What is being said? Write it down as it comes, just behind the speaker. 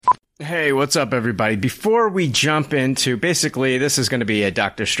Hey, what's up, everybody? Before we jump into, basically, this is going to be a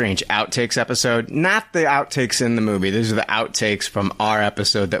Doctor Strange outtakes episode. Not the outtakes in the movie. These are the outtakes from our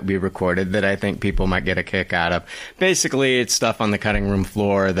episode that we recorded that I think people might get a kick out of. Basically, it's stuff on the cutting room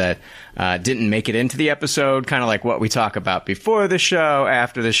floor that didn't make it into the episode, kind of like what we talk about before the show,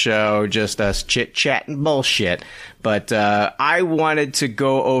 after the show, just us chit-chatting bullshit. But I wanted to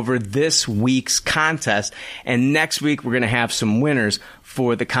go over this week's contest, and next week we're going to have some winners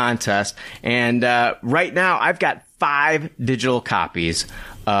for the contest. And right now, I've got 5 digital copies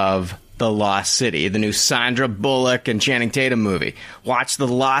of The Lost City, the new Sandra Bullock and Channing Tatum movie. Watch The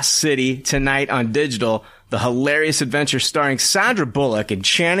Lost City tonight on digital. The hilarious adventure starring Sandra Bullock and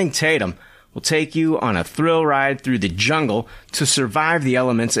Channing Tatum will take you on a thrill ride through the jungle to survive the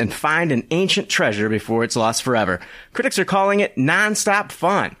elements and find an ancient treasure before it's lost forever. Critics are calling it non-stop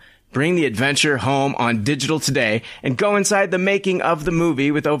fun. Bring the adventure home on digital today and go inside the making of the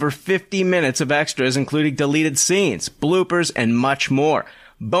movie with over 50 minutes of extras, including deleted scenes, bloopers, and much more.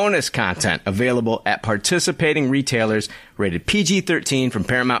 Bonus content available at participating retailers, rated PG-13 from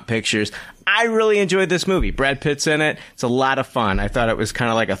Paramount Pictures. I really enjoyed this movie. Brad Pitt's in it. It's a lot of fun. I thought it was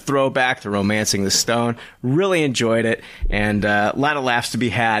kind of like a throwback to Romancing the Stone. Really enjoyed it, and a lot of laughs to be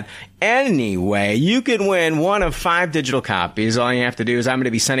had. Anyway, you can win one of 5 digital copies. All you have to do is I'm going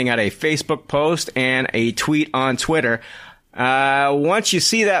to be sending out a Facebook post and a tweet on Twitter. Once you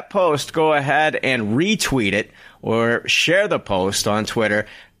see that post, go ahead and retweet it or share the post on Twitter,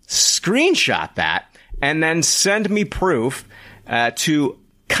 screenshot that, and then send me proof to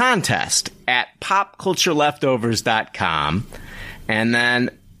contest@popcultureleftovers.com, and then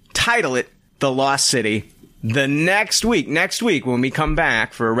title it The Lost City. The next week when we come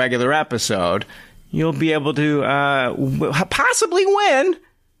back for a regular episode, you'll be able to possibly win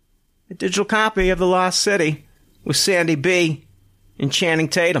a digital copy of The Lost City with Sandy B and Channing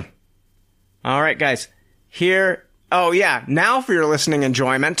Tatum. All right, guys. Here, now for your listening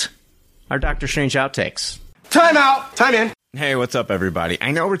enjoyment, our Doctor Strange outtakes. Time out! Time in! Hey, what's up, everybody?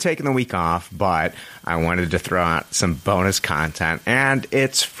 I know we're taking the week off, but I wanted to throw out some bonus content, and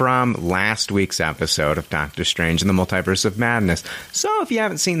it's from last week's episode of Doctor Strange and the Multiverse of Madness. So if you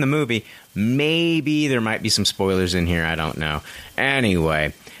haven't seen the movie, maybe there might be some spoilers in here, I don't know.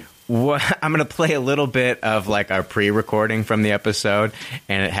 Anyway, I'm going to play a little bit of like our pre-recording from the episode,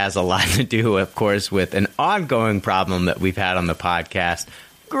 and it has a lot to do, of course, with an ongoing problem that we've had on the podcast,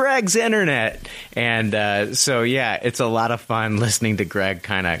 Greg's internet. And so, yeah, it's a lot of fun listening to Greg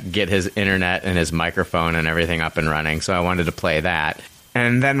kind of get his internet and his microphone and everything up and running. So I wanted to play that.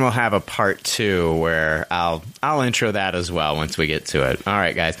 And then we'll have a part 2 where I'll intro that as well once we get to it. All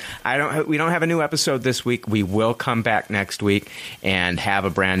right, guys. We don't have a new episode this week. We will come back next week and have a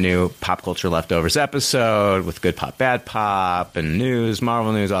brand new Pop Culture Leftovers episode with good pop, bad pop, and news,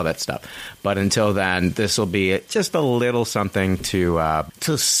 Marvel news, all that stuff. But until then, this will be just a little something to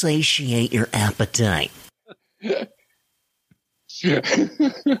satiate your appetite.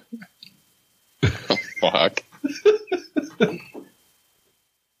 Fuck.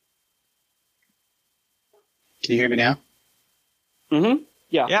 Can you hear me now? Mm-hmm.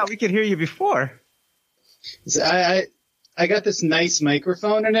 Yeah. Yeah, we could hear you before. So I got this nice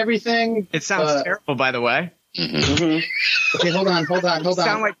microphone and everything. It sounds terrible, by the way. Mm-hmm. Okay, hold on. You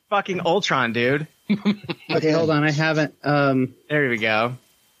sound like fucking Ultron, dude. Okay, hold on. I haven't. There we go.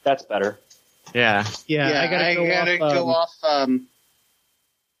 That's better. Yeah. I gotta go off.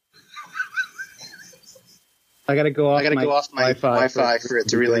 I gotta go off my Wi-Fi for it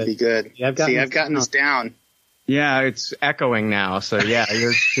to really be good. Yeah, I've gotten this down. Yeah, it's echoing now. So yeah,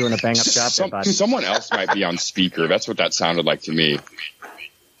 you're doing a bang up job. Someone else might be on speaker. That's what that sounded like to me.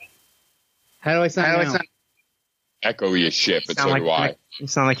 How do I sound? Echoey as shit, but so do I. You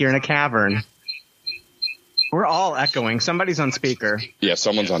sound like you're in a cavern. We're all echoing. Somebody's on speaker. Yeah,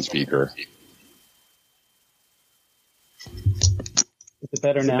 someone's on speaker. Is it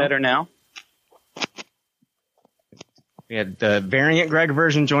better now? We had the Variant Greg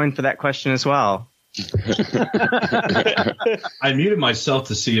version joined for that question as well. I muted myself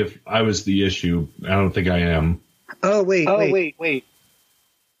to see if I was the issue. I don't think I am. Oh, wait.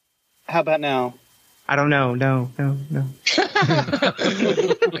 How about now? I don't know. No.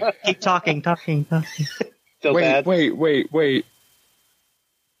 Keep talking. Still bad? Wait.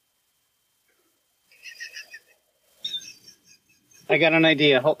 I got an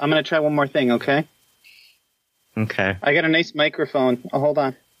idea. I'm going to try one more thing, okay? Okay. I got a nice microphone. Oh, hold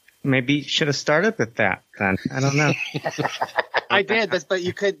on. Maybe you should have started with that then. I don't know. I did, but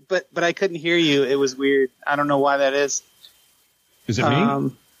you could, but I couldn't hear you. It was weird. I don't know why that is. Is it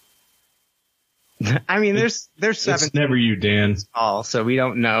me? I mean, there's 7. It's never you, Dan. All, so we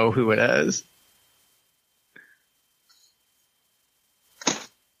don't know who it is.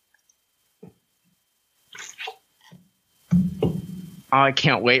 Oh, I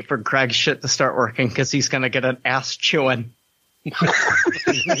can't wait for Greg's shit to start working because he's going to get an ass chewing.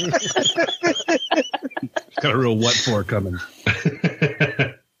 Got a real what for coming.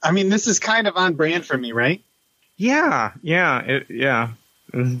 I mean, this is kind of on brand for me, right? Yeah.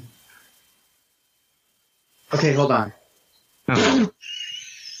 Mm-hmm. Okay, hold on. Oh.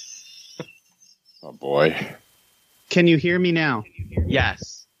 Oh boy. Can you hear me now?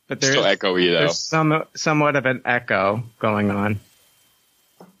 Yes, but Still echoey though. There's somewhat of an echo going on.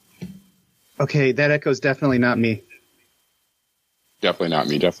 Okay, that echo's definitely not me. Definitely not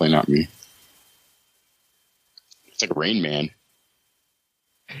me. It's like Rain Man.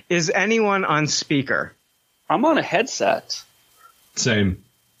 Is anyone on speaker? I'm on a headset. Same.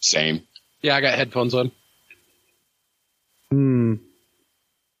 Yeah, I got headphones on.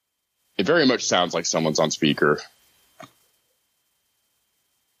 It very much sounds like someone's on speaker.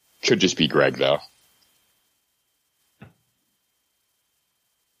 Could just be Greg, though.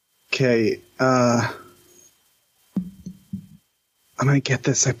 Okay, I'm gonna get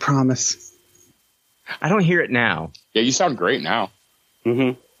this, I promise. I don't hear it now. Yeah, you sound great now.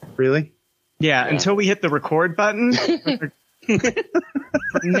 Mm-hmm. Really? Yeah, until we hit the record button.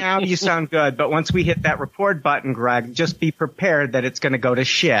 Now you sound good, but once we hit that record button, Greg, just be prepared that it's going to go to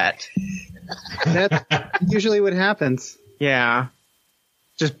shit. That's usually what happens. Yeah.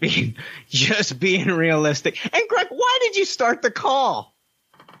 Just being realistic. And Greg, why did you start the call?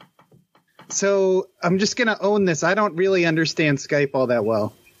 So I'm just going to own this. I don't really understand Skype all that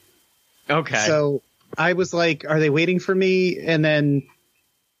well. Okay. So I was like, are they waiting for me? And then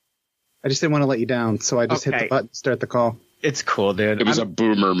I just didn't want to let you down. So I just hit the button to start the call. It's cool, dude. It was a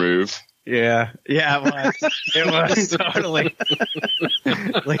boomer move. Yeah, it was. It was totally.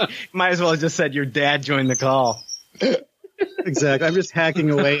 Like, might as well have just said your dad joined the call. Exactly. I'm just hacking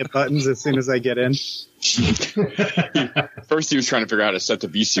away at buttons as soon as I get in. First, he was trying to figure out how to set the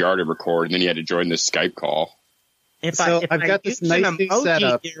VCR to record, and then he had to join this Skype call. If I've got use this nice an new emoji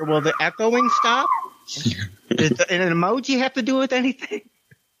setup. here, will the echoing stop? Does an emoji have to do with anything?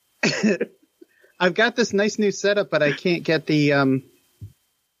 I've got this nice new setup, but I can't get the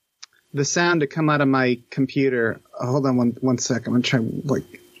sound to come out of my computer. Hold on one sec. I'm gonna try.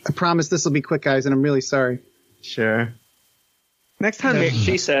 I promise this will be quick, guys, and I'm really sorry. Sure. Next time,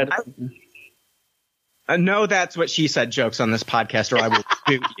 She said. No, that's what she said jokes on this podcast, or I will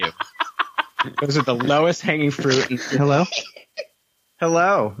boot you. Those are the lowest hanging fruit. Hello?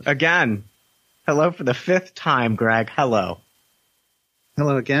 Hello. Again. Hello for the 5th time, Greg. Hello.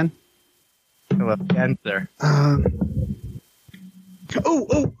 Hello again? Hello again, sir.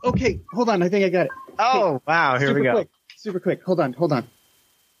 Okay. Hold on. I think I got it. Oh, hey, wow. Here we go. Super quick. Hold on.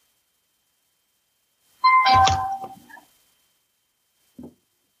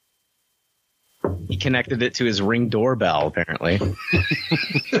 He connected it to his Ring doorbell, apparently.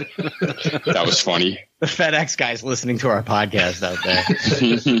 That was funny. The FedEx guy's listening to our podcast out there.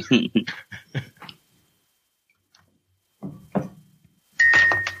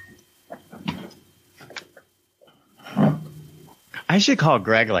 I should call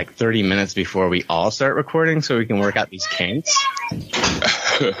Greg like 30 minutes before we all start recording so we can work out these kinks.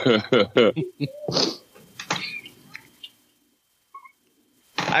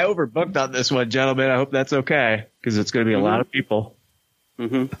 I overbooked on this one, gentlemen. I hope that's okay, because it's going to be a lot of people.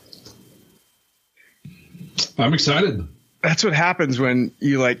 Mm-hmm. I'm excited. That's what happens when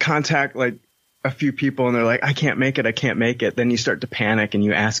you like contact like a few people and they're like, I can't make it. Then you start to panic and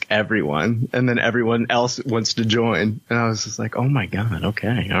you ask everyone, and then everyone else wants to join. And I was just like, oh my God.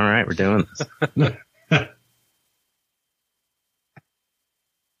 Okay. All right. We're doing this.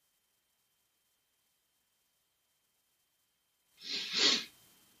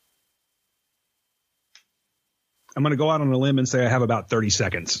 I'm going to go out on a limb and say I have about 30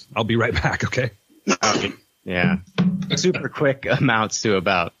 seconds. I'll be right back, okay? Yeah. Super quick amounts to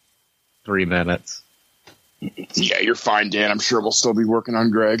about 3 minutes. Yeah, you're fine, Dan. I'm sure we'll still be working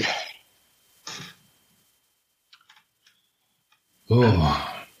on Greg.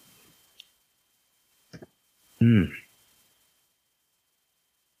 Oh.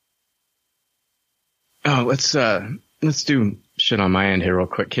 Oh, let's do shit on my end here real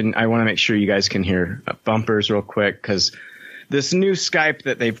quick. I want to make sure you guys can hear bumpers real quick, because this new Skype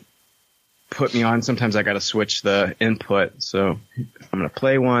that they've put me on, sometimes I got to switch the input. So I'm going to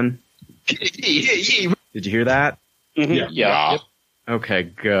play one. Did you hear that? Mm-hmm. Yeah. Okay,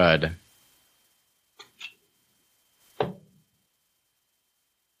 good.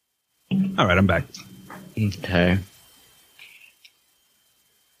 All right, I'm back. Okay.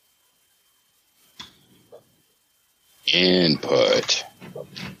 Input.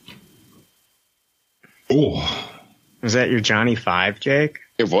 Oh, Was that your Johnny 5, Jake?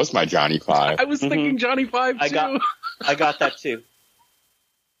 It was my Johnny 5. I was thinking Johnny 5 too. I got that too.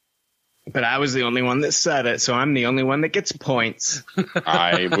 But I was the only one that said it, so I'm the only one that gets points.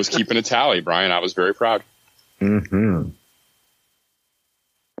 I was keeping a tally, Brian. I was very proud. Mm-hmm.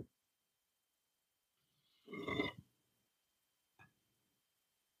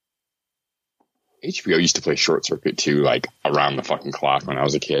 HBO used to play Short Circuit too, like around the fucking clock when I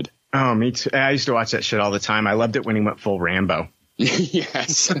was a kid. Oh, me too. I used to watch that shit all the time. I loved it when he went full Rambo.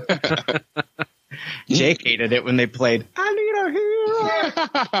 Yes. Jake hated it when they played I Need a Hero.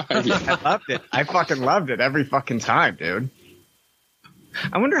 Yeah. I loved it. I fucking loved it every fucking time, dude.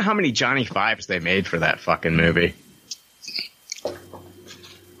 I wonder how many Johnny 5s they made for that fucking movie.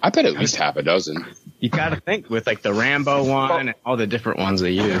 I bet at least half a dozen. You gotta think with like the Rambo one and all the different ones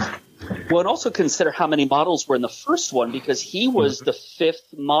they used. Well, and also consider how many models were in the first one, because he was the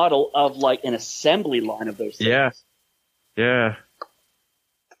fifth model of like an assembly line of those things. Yeah. Yeah.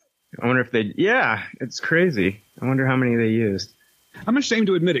 I wonder if they, yeah, it's crazy. I wonder how many they used. I'm ashamed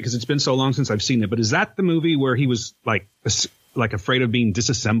to admit it because it's been so long since I've seen it, but is that the movie where he was like afraid of being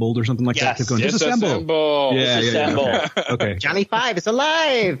disassembled or something like that? Kept going, disassemble. Yeah, Disassemble. Yeah. Okay. Johnny 5 is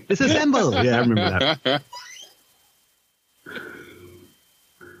alive. Disassemble. Yeah, I remember that.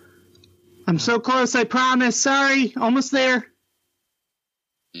 I'm so close, I promise. Sorry, almost there.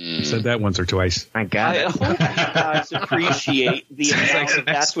 I said that once or twice. I got I it. hope you guys appreciate the amount of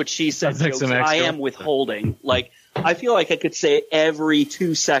that's what she said like jokes some I extra. am withholding. Like, I feel like I could say it every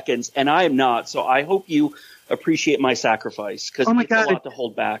 2 seconds, and I am not. So I hope you appreciate my sacrifice, because Oh my it's a God. lot to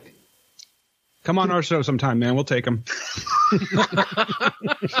hold back. Come on our show sometime, man. We'll take him.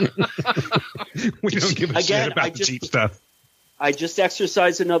 We don't give a Again, shit about I the just- cheap stuff. I just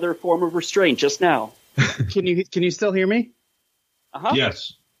exercised another form of restraint just now. Can you still hear me? Uh-huh.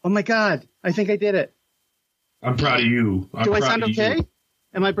 yes. Oh my God, I think I did it. I'm proud of you. Do I sound okay?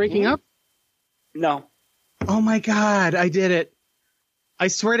 Am I breaking up? No. Oh my God, I did it. I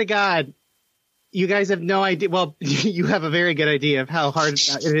swear to God, you guys have no idea. Well, you have a very good idea of how hard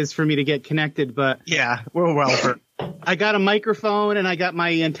it is for me to get connected, but Yeah, we're well for. I got a microphone and I got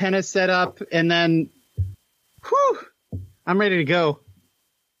my antenna set up, and then, whew, I'm ready to go.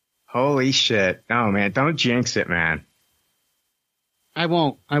 Holy shit. Oh, man. Don't jinx it, man. I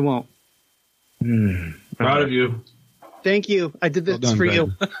won't. Proud of you. Thank you. I did this Well done, for Greg.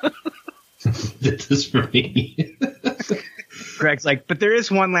 you. Did this for me. Greg's like, but there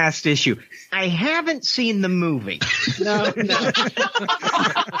is one last issue. I haven't seen the movie. No.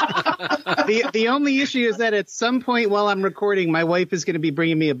 The only issue is that at some point while I'm recording, my wife is going to be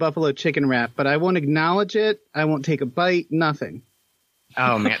bringing me a buffalo chicken wrap, but I won't acknowledge it. I won't take a bite. Nothing.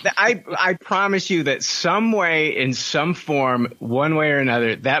 Oh, man. I promise you that some way, in some form, one way or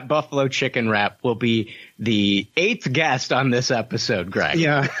another, that buffalo chicken wrap will be the 8th guest on this episode, Greg.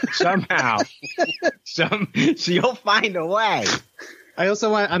 Yeah. Somehow. So you'll find a way. I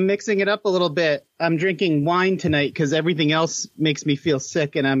also I'm mixing it up a little bit. I'm drinking wine tonight because everything else makes me feel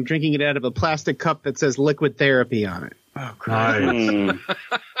sick, and I'm drinking it out of a plastic cup that says liquid therapy on it. Oh, Greg. Nice.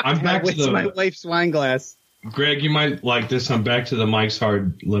 I'm back to It's my the wife's wine glass. Greg. You might like this. I'm back to the Mike's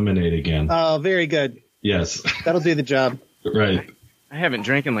Hard Lemonade again. Oh, very good. Yes, That'll do the job. right. I haven't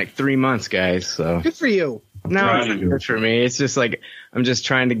drank in like 3 months, guys, so. Good for you. No, Proud it's of not you. good for me. It's just like I'm just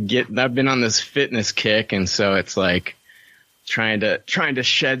trying to get. I've been on this fitness kick, and so it's like trying to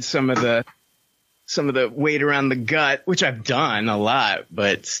shed some of the weight around the gut, which I've done a lot,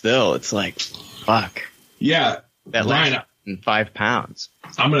 but still, it's like fuck Yeah, that Ryan, last 5 pounds.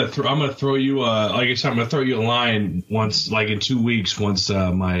 I'm gonna throw you like I said, I'm gonna throw you a line once, like in 2 weeks, once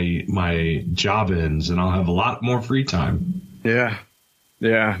my job ends, and I'll have a lot more free time. Yeah.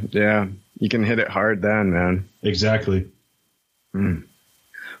 You can hit it hard then, man. Exactly.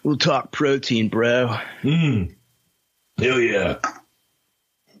 We'll talk protein, bro. Hell yeah.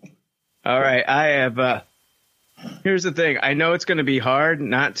 All right, I have. Here's the thing. I know it's going to be hard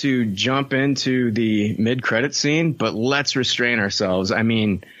not to jump into the mid-credit scene, but let's restrain ourselves. I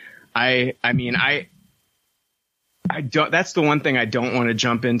mean, I don't. That's the one thing I don't want to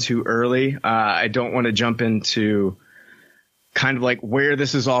jump into early. I don't want to jump into kind of like where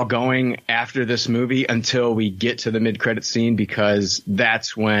this is all going after this movie until we get to the mid-credit scene, because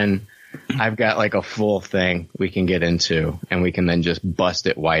that's when I've got like a full thing we can get into, and we can then just bust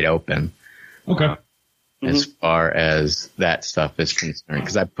it wide open. Okay. As far as that stuff is concerned,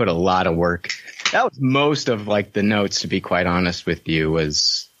 because I put a lot of work. That was most of like the notes, to be quite honest with you,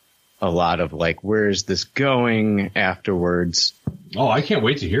 was a lot of like, where is this going afterwards? Oh, I can't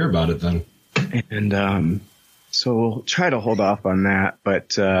wait to hear about it then. And so we'll try to hold off on that.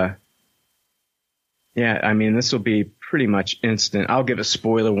 But yeah, I mean, this will be pretty much instant. I'll give a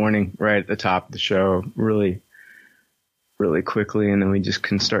spoiler warning right at the top of the show, really quickly, and then we just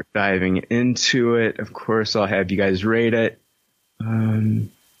can start diving into it. Of course, I'll have you guys rate it.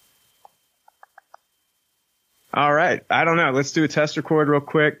 All right. I don't know. Let's do a test record real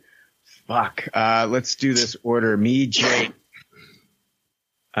quick. Fuck. Let's do this order. Me,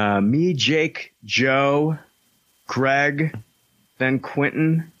 Jake, Joe, Greg, then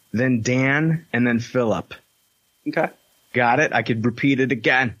Quentin, then Dan, and then Philip. Okay. Got it? I could repeat it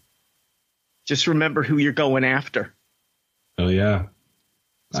again. Just remember who you're going after. Oh, yeah.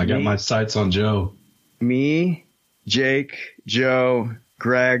 I got my sights on Joe. Me, Jake, Joe,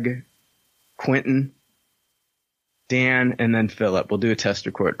 Greg, Quentin, Dan, and then Philip. We'll do a test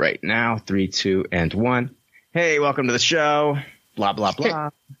record right now. 3, 2, and 1. Hey, welcome to the show. Blah, blah,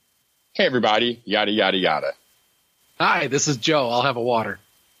 blah. Hey, everybody. Yada, yada, yada. Hi, this is Joe. I'll have a water.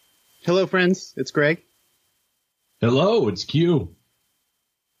 Hello, friends. It's Greg. Hello, it's Q.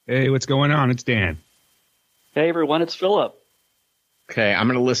 Hey, what's going on? It's Dan. Hey, everyone. It's Philip. Okay, I'm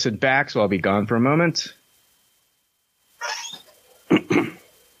going to listen back, so I'll be gone for a moment.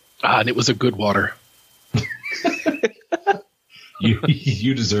 And it was a good water.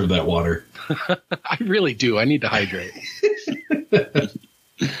 You deserve that water. I really do. I need to hydrate.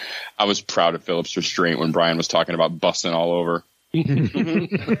 I was proud of Philip's restraint when Brian was talking about busting all over.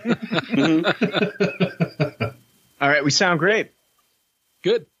 All right, we sound great.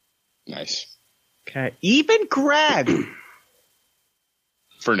 Good. Nice. Okay, even Greg.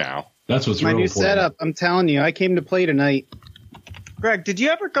 For now. That's what's My real new important. setup. I'm telling you, I came to play tonight. Greg, did you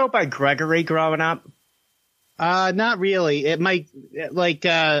ever go by Gregory growing up? Not really. It might,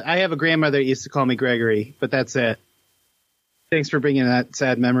 I have a grandmother that used to call me Gregory, but that's it. Thanks for bringing that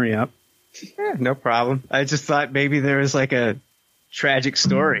sad memory up. Yeah, no problem. I just thought maybe there was like a tragic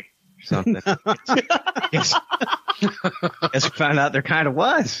story or something. Guess we found out there kind of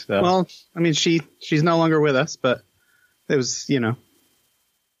was. So. Well, I mean, she's no longer with us, but it was,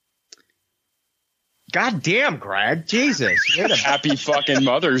 God damn, Greg. Jesus. Happy fucking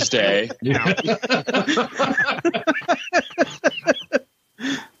Mother's Day.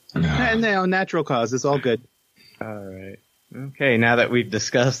 And natural cause. It's all good. All right. Okay, now that we've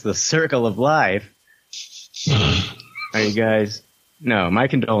discussed the circle of life, are you guys... No, my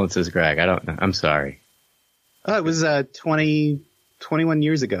condolences, Greg. I don't know. I'm sorry. It was 21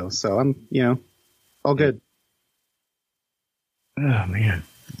 years ago, so I'm, all good. Oh, man.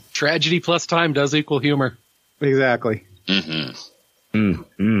 Tragedy plus time does equal humor. Exactly.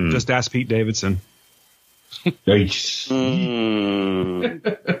 Mm-hmm. Just ask Pete Davidson. Yikes.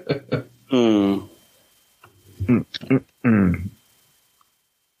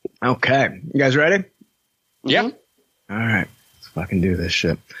 Okay. You guys ready? Yeah. All right. Let's fucking do this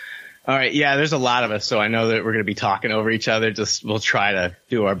shit. All right. Yeah, there's a lot of us, so I know that we're going to be talking over each other. We'll try to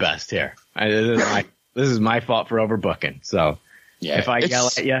do our best here. This is my fault for overbooking. So yeah, if I yell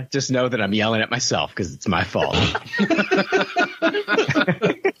at you, just know that I'm yelling at myself because it's my fault.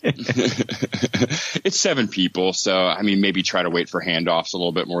 It's 7 people, so I mean, maybe try to wait for handoffs a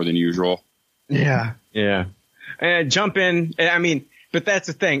little bit more than usual. Yeah. And jump in. I mean, but that's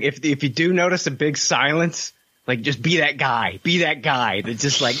the thing. If you do notice a big silence, like just be that guy. Be that guy that's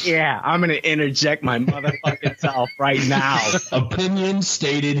just like, yeah, I'm going to interject my motherfucking self right now. Opinion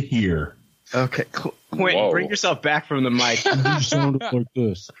stated here. Okay, Quentin, bring yourself back from the mic. You sounded like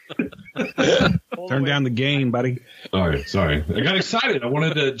this. Turn down the gain, buddy. All right, sorry. I got excited. I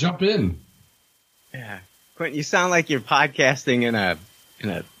wanted to jump in. Yeah, Quentin, you sound like you're podcasting in a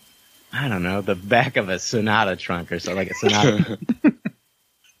I don't know, the back of a Sonata trunk or something, like a Sonata.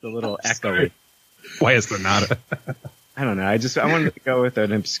 The little echo. Why is Sonata? I don't know. I wanted to go with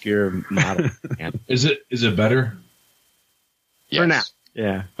an obscure model. Is it better? Yes. For now.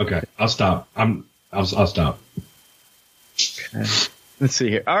 Yeah. Okay, I'll stop. I'll stop. Okay. Let's see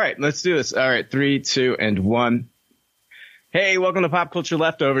here. All right, let's do this. All right, 3, 2, and 1. Hey, welcome to Pop Culture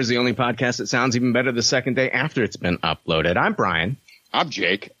Leftovers, the only podcast that sounds even better the second day after it's been uploaded. I'm Brian. I'm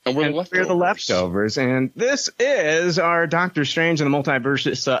Jake, and we're the Leftovers. And this is our Doctor Strange and the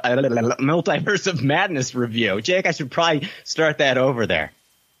Multiverse of Madness review. Jake, I should probably start that over there.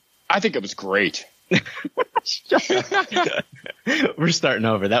 I think it was great. We're starting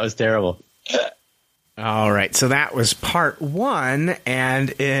over. That was terrible. All All right, so that was part 1, and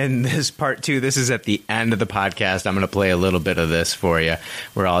in this part 2, this is at the end of the podcast. I'm going to play a little bit of this for you.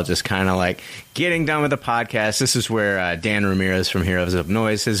 We're all just kind of like getting done with the podcast. This is where Dan Ramirez from Heroes of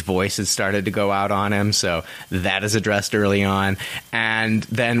Noise, his voice had started to go out on him, so that is addressed early on. And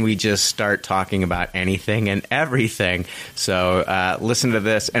then we just start talking about anything and everything. So listen to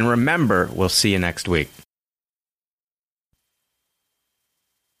this, and remember, we'll see you next week.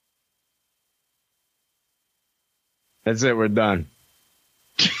 That's it. We're done.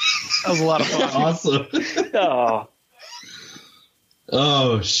 That was a lot of fun. Awesome.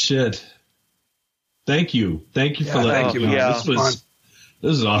 Oh shit! Thank you for letting me know. Yeah.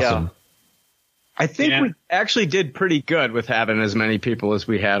 This is awesome. Yeah. I think we actually did pretty good with having as many people as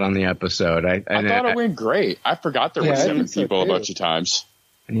we had on the episode. I thought it went great. I forgot there were 7 people a bunch of times.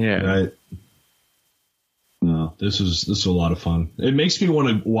 Yeah. No, this is a lot of fun. It makes me want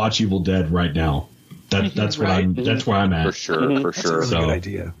to watch Evil Dead right now. That's where I'm at. For sure. That's a really good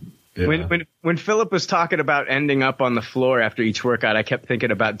idea. Yeah. When Philip was talking about ending up on the floor after each workout, I kept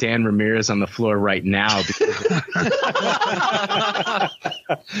thinking about Dan Ramirez on the floor right now.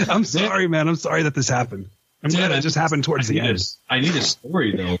 I'm sorry, man. I'm sorry that this happened. I'm glad it just happened towards the end. I need a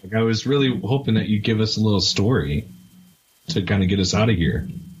story, though. Like, I was really hoping that you'd give us a little story to kind of get us out of here.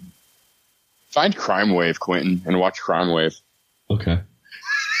 Find Crime Wave, Quentin, and watch Crime Wave. Okay.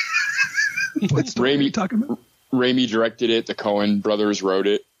 What story are you talking about? Raimi directed it. The Coen brothers wrote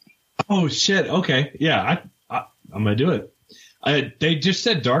it. Oh, shit. Okay. Yeah, I'm going to do it. They just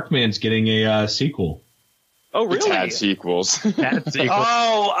said Darkman's getting a sequel. Oh, really? It's had sequels.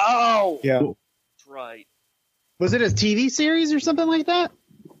 Oh. Yeah. That's right. Was it a TV series or something like that?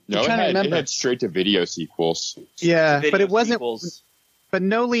 No, it had straight-to-video sequels. Yeah, Video but it wasn't. sequels. But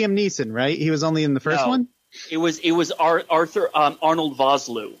no Liam Neeson, right? He was only in the first one? It was Arthur Arnold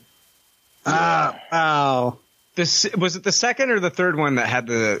Vosloo. Oh. Was it the second or the third one that had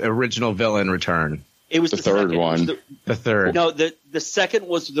the original villain return? It was the third second. one. The third. No, the second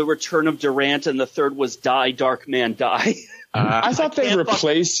was the return of Durant, and the third was Die, Dark Man, Die. I thought they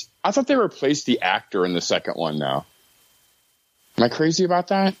replaced the actor in the second one now. Am I crazy about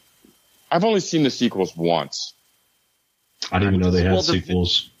that? I've only seen the sequels once. I didn't even know they had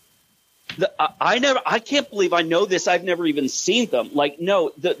sequels. I can't believe I know this. I've never even seen them. Like,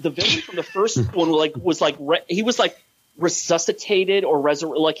 no, the villain from the first one he was resuscitated or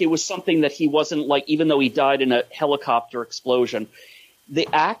resurrected. Like, it was something that he wasn't, like, even though he died in a helicopter explosion. The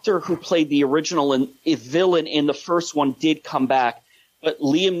actor who played the original villain in the first one did come back, but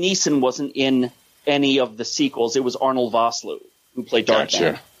Liam Neeson wasn't in any of the sequels. It was Arnold Vosloo who played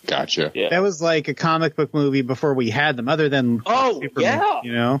Darkman. Gotcha. Yeah. That was like a comic book movie before we had them, other than Superman, yeah.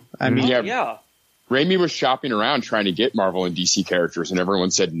 You know? I mean, Yeah. Raimi was shopping around trying to get Marvel and DC characters, and everyone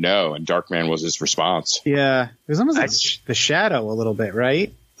said no, and Darkman was his response. Yeah. It was almost like The Shadow a little bit,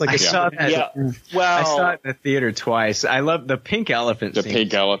 right? Like I saw that. Yeah. Well, I saw it in the theater twice. I love the pink elephant scene. The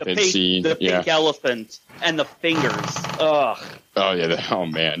pink elephant scene. The pink elephant and the fingers. Ugh. Oh, yeah. Oh,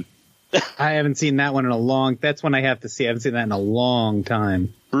 man. I haven't seen that one in a long. That's one I have to see. I haven't seen that in a long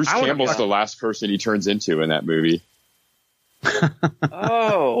time. Bruce Campbell's the last person he turns into in that movie.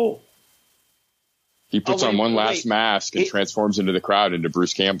 Oh. He puts on one last mask and transforms into the crowd into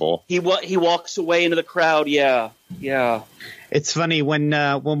Bruce Campbell. He walks away into the crowd. Yeah. It's funny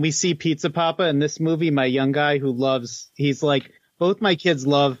when we see Pizza Papa in this movie. My young guy he's like, both my kids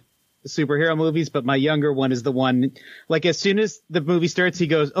love superhero movies, but my younger one is the one, like, as soon as the movie starts, he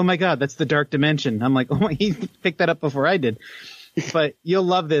goes, "Oh my God, that's the Dark Dimension." I'm like, "Oh my," he picked that up before I did. But you'll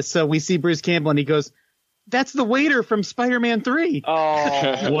love this. So we see Bruce Campbell and he goes, "That's the waiter from Spider-Man 3.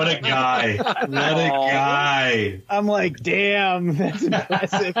 Oh, what a guy. What a guy. I'm like, damn, that's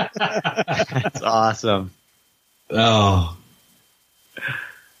impressive. That's awesome.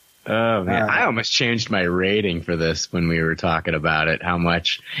 Oh man, I almost changed my rating for this when we were talking about it. How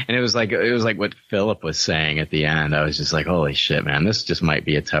much? And it was like what Philip was saying at the end. I was just like, holy shit, man, this just might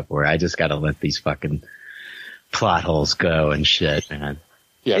be a Tupperware. I just got to let these fucking plot holes go and shit, man.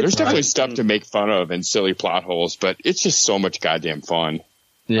 Yeah, there's definitely stuff to make fun of and silly plot holes, but it's just so much goddamn fun.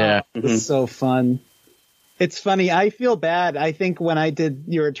 Yeah, it's so fun. It's funny. I feel bad. I think when I did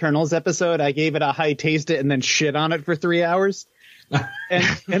your Eternals episode, I gave it a high taste it and then shit on it for 3 hours.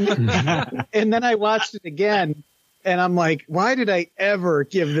 And then I watched it again, and I'm like, why did I ever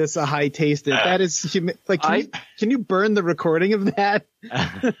give this a high taste it? That is like, can you burn the recording of that?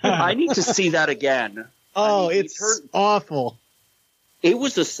 I need to see that again. Oh, it's awful. It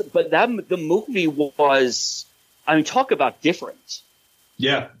was the movie was, I mean, talk about different.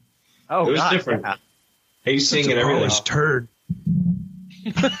 Yeah. Oh, it was different. Yeah. Pacing and everything. Turd.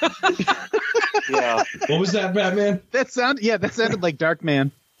 Yeah. What was that, Batman? That sounded like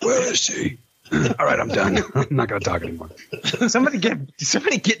Darkman. Where is she? All right, I'm done. I'm not going to talk anymore. Somebody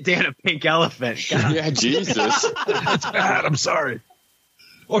get Dan a pink elephant. God. Yeah, Jesus. That's bad. I'm sorry.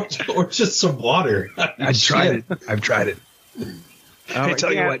 Or just some water. I've tried it. Hey,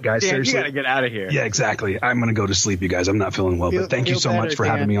 tell you what, guys, Dan, seriously. you gotta get out of here. Yeah, exactly. I'm going to go to sleep, you guys. I'm not feeling well, but thank you so much for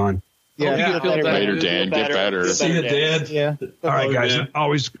having me on. Yeah, Feel better. Later, Dan. Get better. See you, Dan. Yeah. All right, guys. man.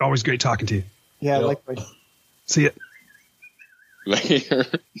 Always great talking to you. Yeah, Yep. likewise. See ya. Later.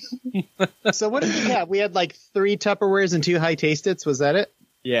 So what did we have? We had like 3 Tupperwares and 2 high taste-its. Was that it?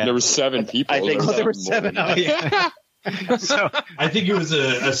 Yeah. There were 7 people. I think so. There were 7. Oh, yeah. So I think it was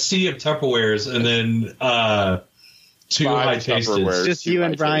a sea of Tupperwares and then 2 5 high tasted. Tupperwares. Just 2 you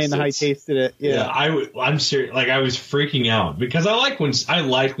and Brian high high-tastes. tasted it. Yeah, I'm serious. Like I was freaking out because I like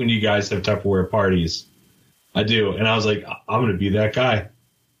when you guys have Tupperware parties. I do, and I was like, I'm gonna be that guy.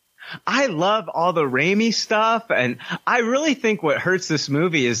 I love all the Raimi stuff, and I really think what hurts this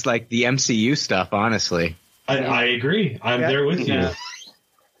movie is like the MCU stuff, honestly. I agree. I'm there with you.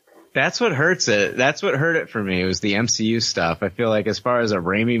 That's what hurts it. That's what hurt it for me. It was the MCU stuff. I feel like as far as a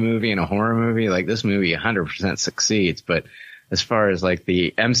Raimi movie and a horror movie, like this movie 100% succeeds. But as far as like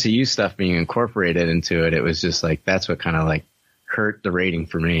the MCU stuff being incorporated into it, it was just like that's what kind of like hurt the rating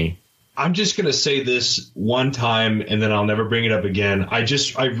for me. I'm just going to say this one time and then I'll never bring it up again. I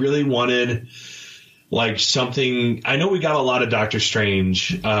really wanted like something. I know we got a lot of Doctor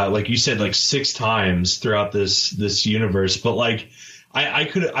Strange, like you said, like 6 times throughout this universe, but like I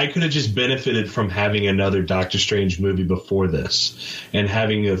could have just benefited from having another Doctor Strange movie before this and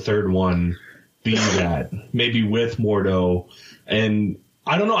having a third one be that, maybe with Mordo. And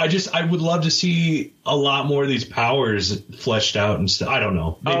I don't know. I would love to see a lot more of these powers fleshed out and stuff. I don't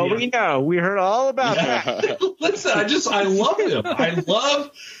know. Maybe we know. We heard all about that. Listen, I love him. I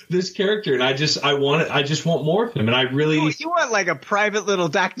love this character, and I just want more of him. And I really, You want like a private little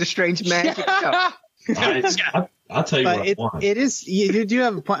Doctor Strange magic show. I'll tell you what I want. It is. You do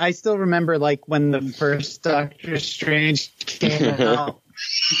have a point. I still remember like when the first Doctor Strange came out,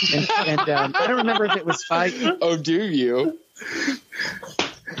 and I don't remember if it was 5. Oh, do you?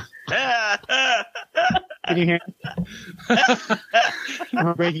 Can you hear?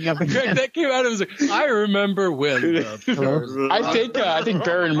 We're breaking up again. Greg, that came out. It was like, I remember when. I think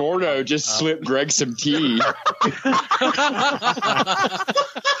Baron Mordo just slipped Greg some tea.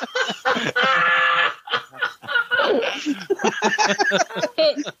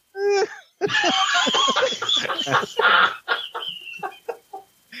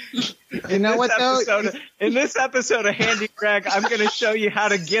 You know what though? In this episode of Handy Greg, I'm going to show you how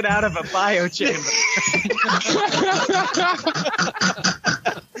to get out of a biochamber.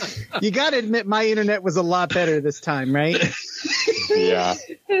 You got to admit, my internet was a lot better this time, right? Yeah.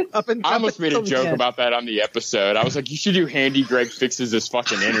 I almost made a joke about that on the episode. I was like, you should do Handy Greg fixes his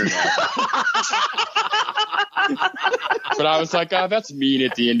fucking internet. But I was like, oh, that's mean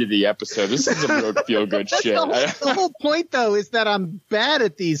at the end of the episode. This is a real feel-good shit. The whole point, though, is that I'm bad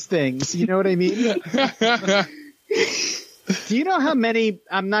at these things. You know what I mean? Do you know how many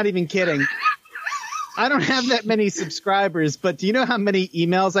 – I'm not even kidding. I don't have that many subscribers, but do you know how many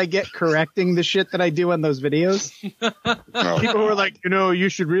emails I get correcting the shit that I do on those videos? No. People who are like, you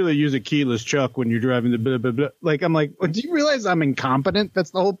should really use a keyless chuck when you're driving the blah, blah, blah. Like, I'm like, well, do you realize I'm incompetent?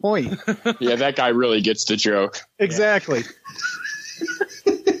 That's the whole point. Yeah, that guy really gets the joke. Exactly.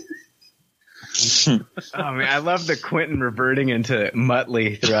 I mean, I love the Quentin reverting into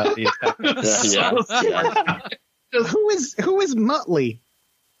Muttley throughout these episodes. Yeah. Who is Muttley?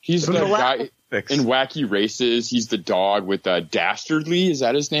 He's the guy in Wacky Races. He's the dog with Dastardly. Is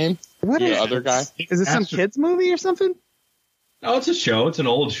that his name? What is the other guy? Is it some kids movie or something? Oh, it's a show. It's an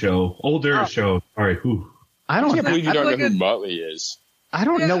old show. Older show. All right. Whew. I don't I can't believe you don't know who Muttley is. I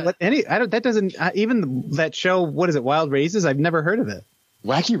don't know what any. That doesn't even that show. What is it? Wild Races. I've never heard of it.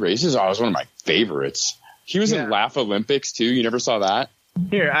 Wacky Races. Oh, was one of my favorites. He was in Laugh Olympics too. You never saw that?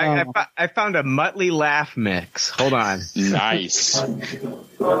 Here, I found a Muttley laugh mix. Hold on. Nice.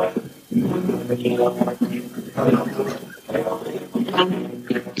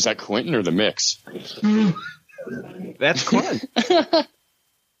 Is that Quentin or the mix? That's Quentin.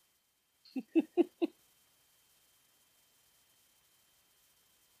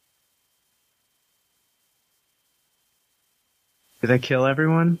 Did I kill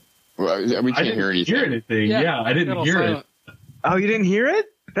everyone? Well, we can't hear anything. Yeah, I didn't hear it. Oh, you didn't hear it?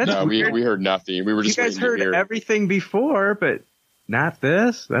 That's no, weird. we heard nothing. We were just. You guys heard everything before, but not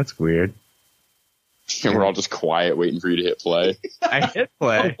this. That's weird. And we're all just quiet, waiting for you to hit play. I hit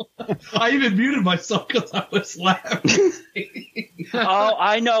play. I even muted myself because I was laughing. Oh,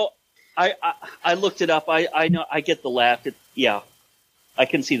 I know. I looked it up. I know. I get the laugh. Yeah, I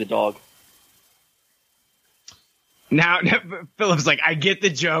can see the dog. Now, Philip's like, I get the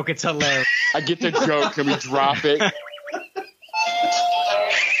joke. It's hilarious. I get the joke. Can we drop it?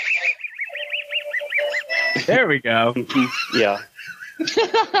 There we go. Yeah.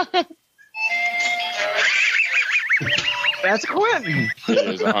 That's Quentin. It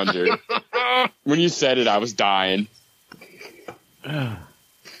is 100. When you said it, I was dying. Yeah,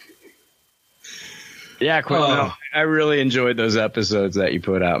 Quentin. No, I really enjoyed those episodes that you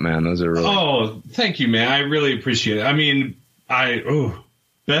put out, man. Those are really cool. Thank you, man. I really appreciate it. I mean,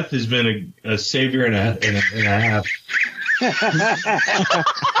 Beth has been a savior and a half.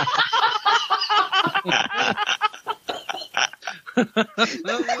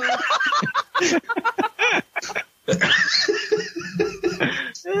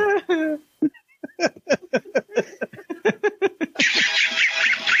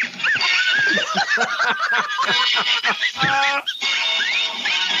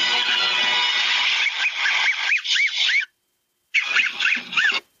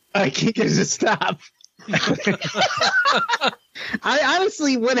 I can't get it to stop. I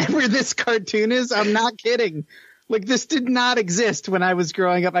honestly, whatever this cartoon is, I'm not kidding. Like, this did not exist when I was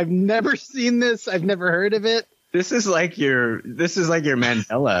growing up. I've never seen this. I've never heard of it. This is like your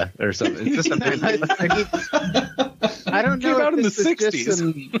Mandela or something. Is this a I don't know if this is just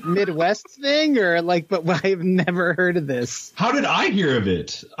some Midwest thing or like, but I've never heard of this. How did I hear of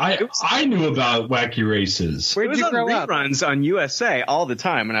it? I knew about Wacky Races. Where'd you grow up? Reruns on USA all the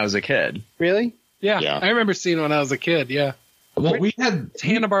time when I was a kid. Really? Yeah. I remember seeing it when I was a kid. Yeah. Well, we had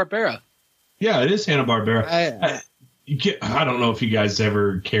Hanna-Barbera. Yeah, it is Hanna-Barbera. I don't know if you guys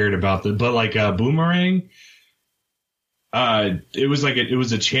ever cared about that, but like Boomerang. It was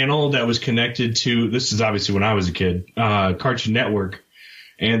a channel that was connected to, this is obviously when I was a kid, Cartoon Network,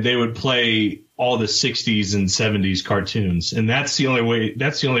 and they would play all the 60s and 70s cartoons, and that's the only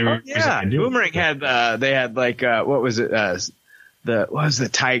reason I knew. Boomerang had they had like what was it? What was the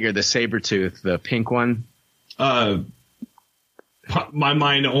tiger, the saber tooth, the pink one? My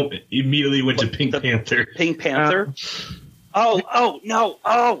mind immediately went to Pink Panther. Pink Panther. Oh no!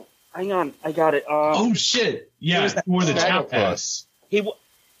 Oh, hang on, I got it. Oh shit! Yeah, for the Top Hat.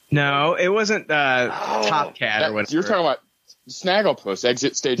 No, it wasn't Top Cat or whatever. You're talking about Snagglepuss,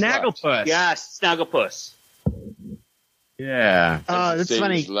 Exit Stage Snagglepuss. Left. Yes, Snagglepuss. Yeah. Oh, that's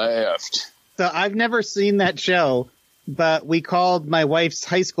funny. Left. So I've never seen that show, but we called my wife's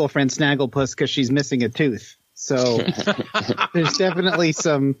high school friend Snagglepuss because she's missing a tooth. So there's definitely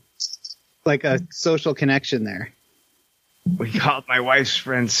some, like, a social connection there. We called my wife's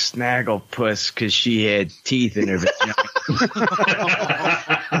friend Snagglepuss because she had teeth in her vagina.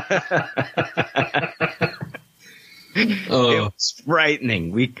 It was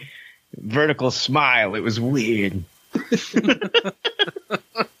frightening. Vertical smile. It was weird.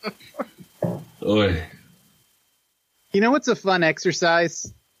 You know what's a fun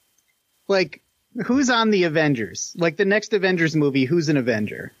exercise? Like, who's on the Avengers? Like, the next Avengers movie, who's an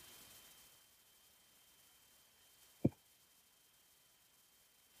Avenger?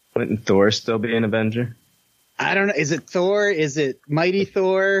 Wouldn't Thor still be an Avenger? I don't know. Is it Thor? Is it Mighty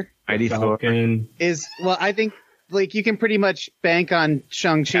Thor? Mighty Thor. Well, I think, like, you can pretty much bank on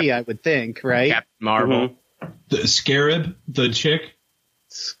Shang-Chi, I would think, right? Captain Marvel. Mm-hmm. The Scarab, the chick?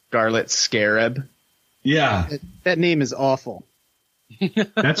 Scarlet Scarab. Yeah. That name is awful.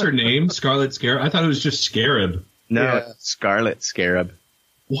 That's her name? Scarlet Scarab? I thought it was just Scarab. No, Scarlet Scarab.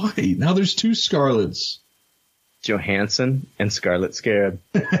 Why? Now there's two Scarlets. Johansson and Scarlet Scarab.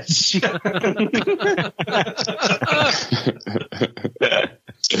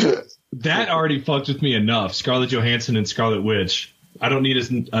 That already fucked with me enough. Scarlett Johansson and Scarlet Witch. I don't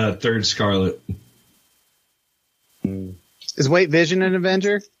need a third Scarlet. Is White Vision an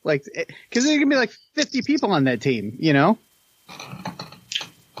Avenger? Like, because there can be like 50 people on that team, you know?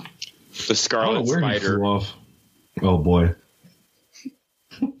 The Scarlet Spider. Oh boy.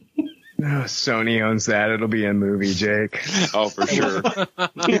 Oh, Sony owns that. It'll be a movie, Jake. Oh, for sure. Did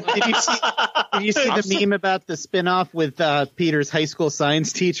you see the meme about the spinoff with Peter's high school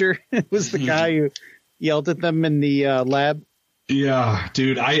science teacher? It was the guy who yelled at them in the lab. Yeah,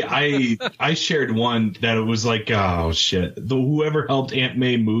 dude, I shared one that it was like, oh shit, whoever helped Aunt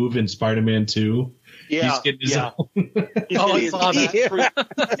May move in Spider-Man 2. Yeah, he's getting his own. I saw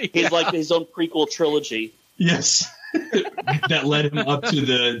that. He's like his own prequel trilogy. Yes. That led him up to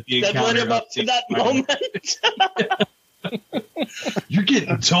the encounter. That led him up to that moment. You're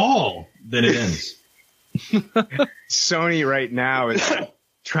getting tall. Then it ends. Sony right now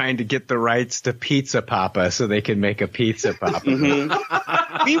trying to get the rights to Pizza Papa so they can make a Pizza Papa.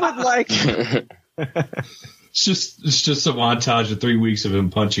 Mm-hmm. We would like. It's just a montage of 3 weeks of him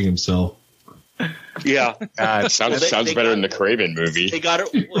punching himself. Yeah, sounds better than the Craven movie. They got to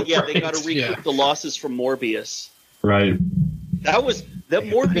recoup the losses from Morbius. Right. That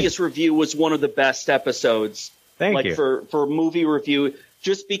Morbius review was one of the best episodes. Thank you. For movie review,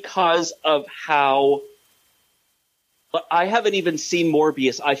 just because of how I haven't even seen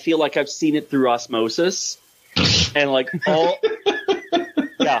Morbius. I feel like I've seen it through osmosis, and like all,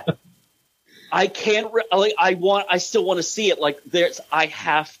 yeah. I can't. I still want to see it. Like I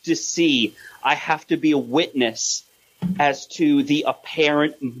have to be a witness as to the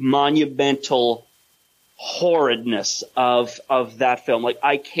apparent monumental horridness of that film. Like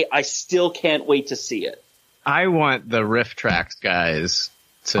I still can't wait to see it. I want the Riff Tracks guys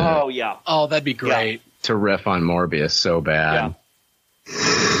to. Oh yeah. Oh, that'd be great. To riff on Morbius so bad.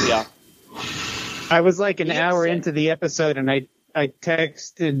 Yeah. I was like an hour into the episode, and I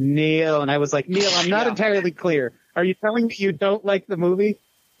texted Neil, and I was like, Neil, I'm not entirely clear. Are you telling me you don't like the movie?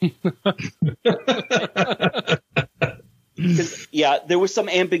 There was some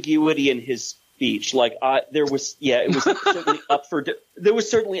ambiguity in his speech. Like, it was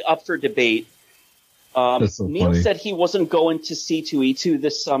certainly up for debate. So Neil said he wasn't going to C2E2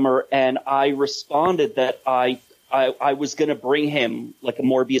 this summer, and I responded that I was going to bring him like a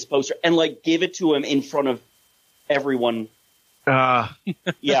Morbius poster and like give it to him in front of everyone.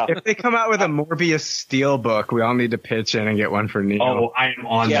 If they come out with a Morbius Steelbook, we all need to pitch in and get one for Neil. Oh, I am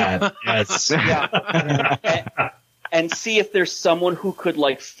on that. Yes. And see if there's someone who could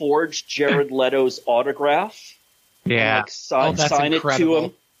like forge Jared Leto's autograph. Yeah. And, like, sign it to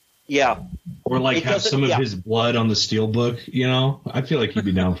him. Yeah. Or like have some of his blood on the Steelbook, you know? I feel like he'd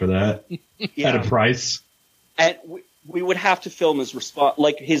be down for that. At a price. And we would have to film his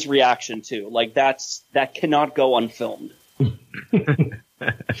like his reaction too. Like that cannot go unfilmed.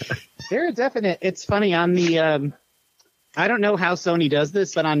 There are definite. It's funny on the. I don't know how Sony does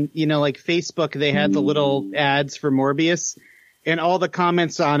this, but on like Facebook, they had the little ads for Morbius, and all the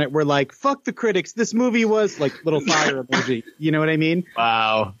comments on it were like, "Fuck the critics. This movie was like little fire emoji." You know what I mean?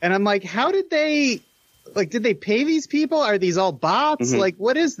 Wow. And I'm like, how did they? Like, did they pay these people? Are these all bots? Mm-hmm. Like,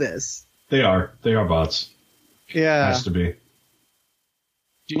 what is this? They are bots. Yeah, has to be.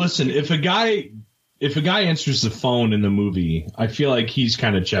 Listen, if a guy answers the phone in the movie, I feel like he's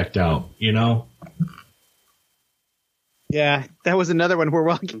kind of checked out, you know? Yeah, that was another one. We're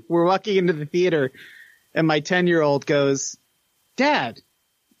walking into the theater, and my 10-year-old goes, "Dad,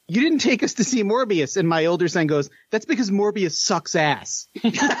 you didn't take us to see Morbius." And my older son goes, "That's because Morbius sucks ass."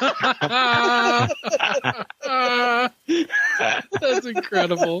 That's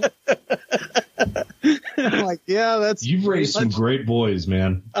incredible. I'm like, yeah, that's. You've raised some great boys,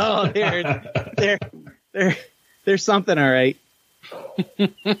 man. Oh, there's something, all right.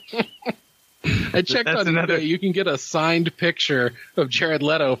 I checked on eBay. You can get a signed picture of Jared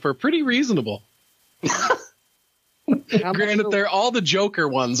Leto for pretty reasonable. Granted, all the Joker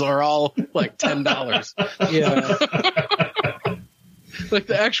ones are all like $10. Yeah. Like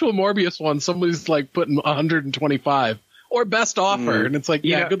the actual Morbius one, somebody's like putting 125 or best offer, and it's like,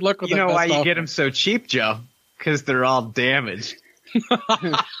 good luck with that. You know why you offer. get them so cheap, Joe? Because they're all damaged.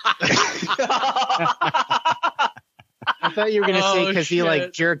 I thought you were going to say because he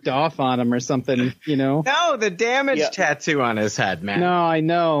like jerked off on him or something, you know? No, the damage tattoo on his head, man. No, I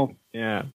know. Yeah.